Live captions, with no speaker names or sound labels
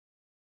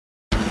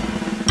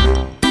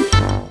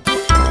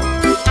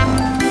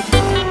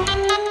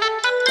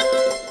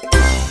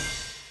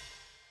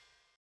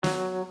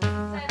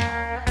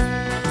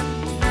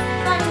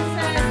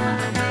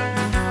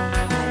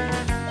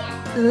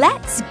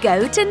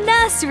go to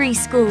nursery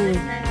school.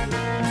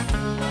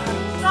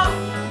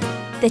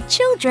 The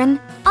children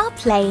are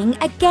playing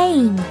a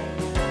game.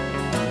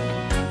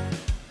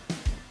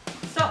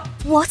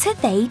 What are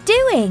they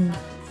doing?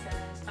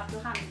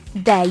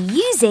 They're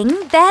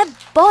using their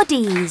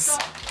bodies.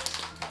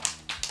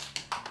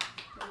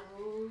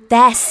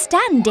 They're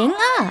standing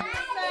up.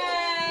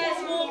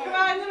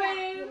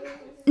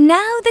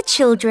 Now the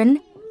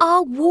children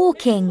are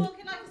walking.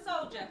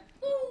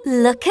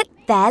 Look at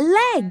their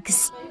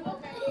legs.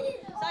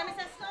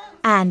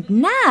 And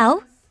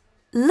now,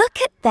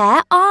 look at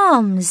their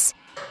arms.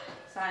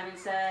 Simon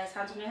says,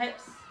 hands on your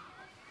hips.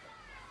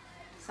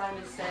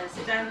 Simon says,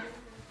 sit down.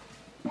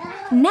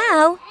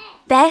 Now,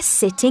 they're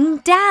sitting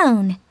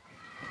down.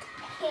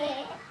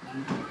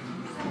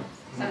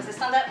 Simon says,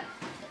 stand up.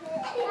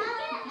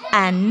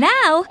 And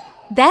now,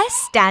 they're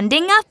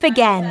standing up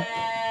again.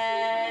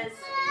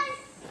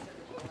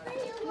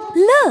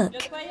 Look,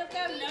 Where you're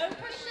going, no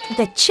pushing.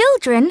 the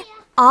children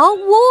are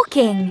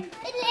walking.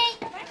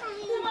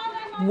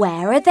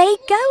 Where are they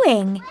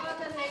going?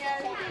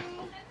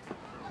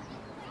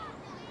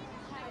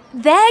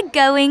 They're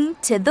going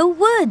to the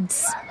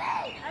woods.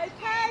 Okay,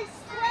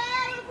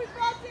 square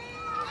everybody.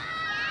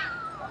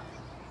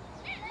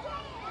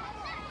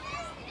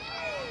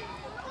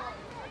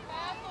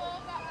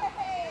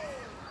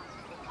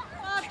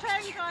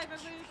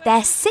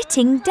 They're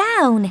sitting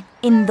down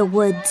in the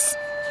woods.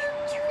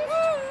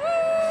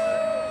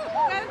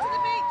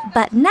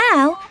 But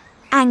now,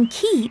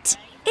 Ankit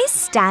is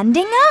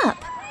standing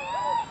up.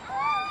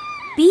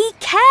 Be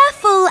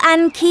careful,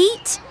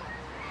 Ankit.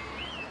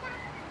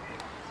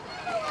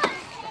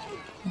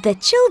 The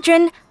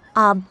children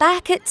are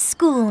back at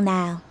school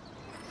now.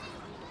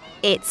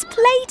 It's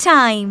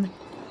playtime.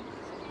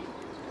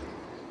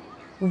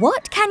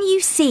 What can you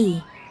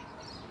see?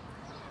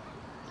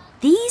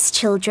 These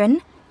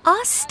children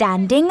are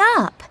standing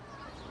up.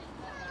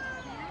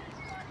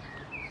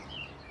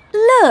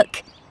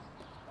 Look!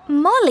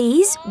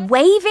 Molly's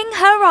waving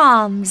her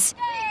arms.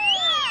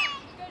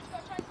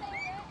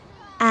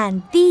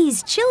 And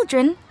these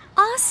children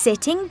are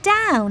sitting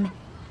down.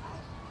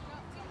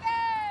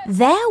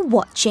 They're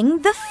watching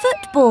the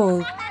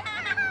football.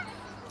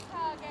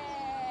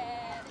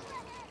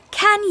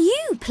 Can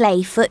you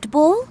play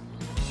football?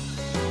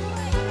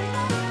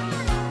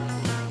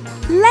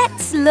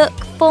 Let's look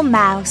for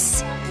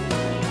Mouse.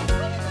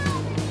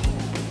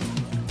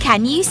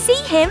 Can you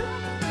see him?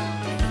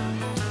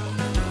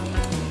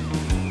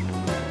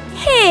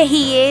 Here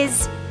he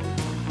is.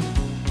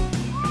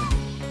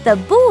 The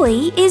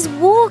boy is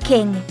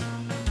walking,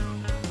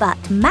 but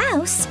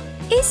Mouse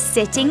is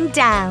sitting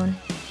down.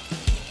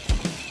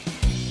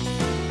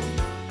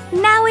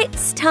 Now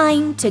it's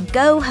time to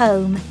go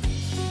home.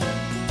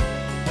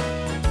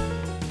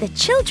 The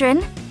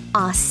children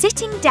are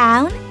sitting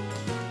down,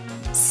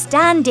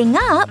 standing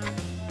up,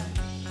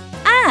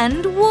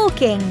 and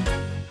walking.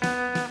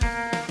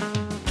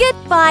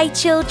 Goodbye,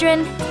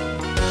 children.